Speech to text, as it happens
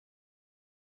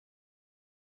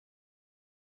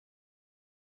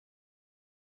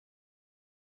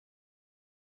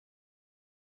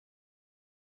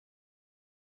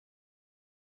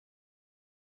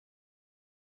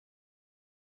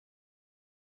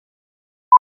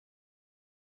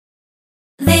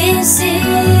This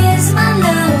is my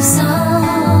love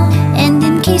song. And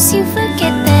in case you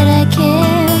forget that I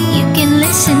care, you can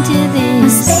listen to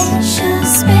this special,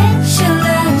 special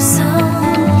love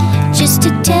song. Just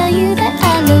to tell you that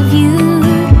I love you.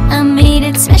 I made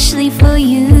it specially for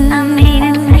you. I made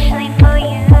it specially for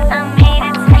you. I made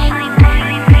it specially for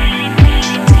you.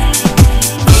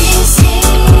 This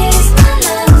is my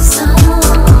love song.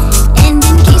 And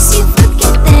in case you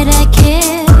forget that I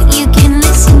care, you can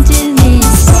listen to this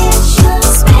special,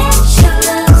 special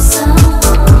love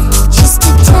song. Just to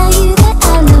tell you that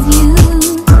I love you.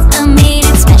 I made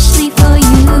it specially for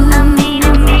you. I made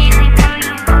it specially for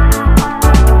you.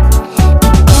 You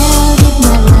doubted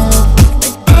my love,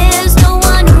 but there's no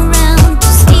one around to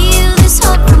steal this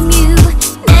heart from you.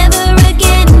 Never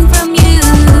again from you.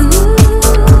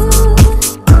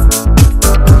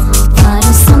 Thought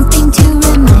of something to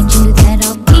remind you that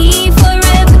I'll be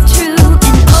forever true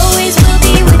and always will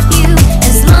be with you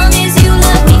as long as you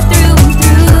love me through and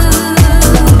through.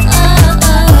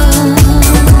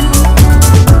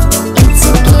 It's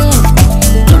a gift,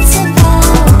 it's a vow,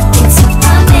 it's a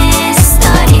promise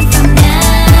starting from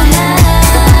now.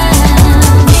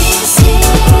 This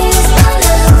is my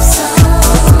love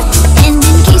song. And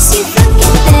in case you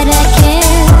forget that I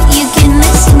care, you can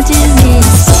listen to this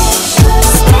special,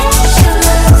 special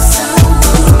love song.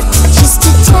 Just to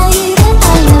tell you that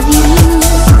I love you.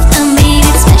 I made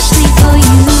it specially for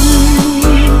you.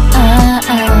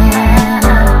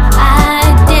 I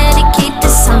dedicate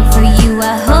this song for you. I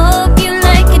hope you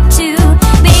like it too.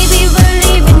 Baby,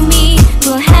 believe in me,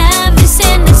 we'll have this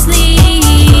endlessly.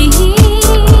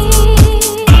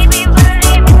 Baby,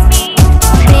 believe in me.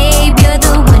 Babe, you're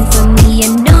the one for me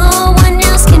and no one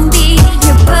else can be.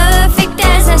 You're perfect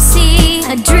as I see,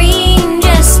 a dream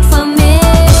just for me.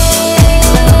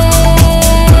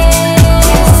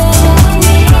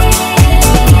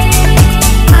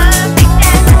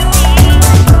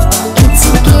 It's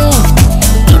a gift,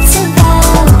 it's a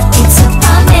vow, it's a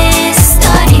promise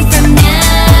starting from now.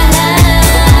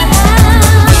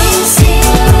 This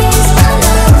is my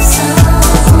love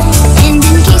song. And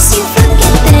in case you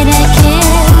forget that I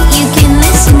care, you can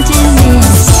listen to this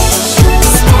special,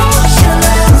 special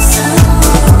love song.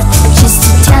 Just to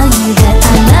tell you that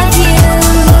I love you.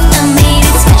 I made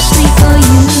it specially for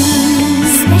you.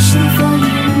 Specially for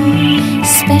you.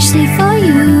 Especially for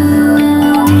you.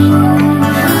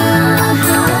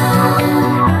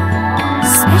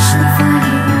 Especially for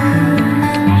you.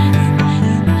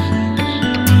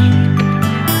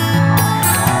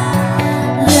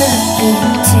 Look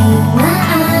into my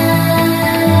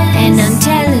eyes, and I'm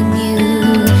telling you,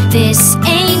 this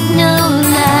ain't no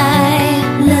lie.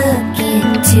 Look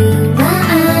into my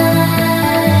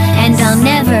eyes, and I'll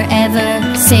never ever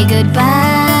say goodbye.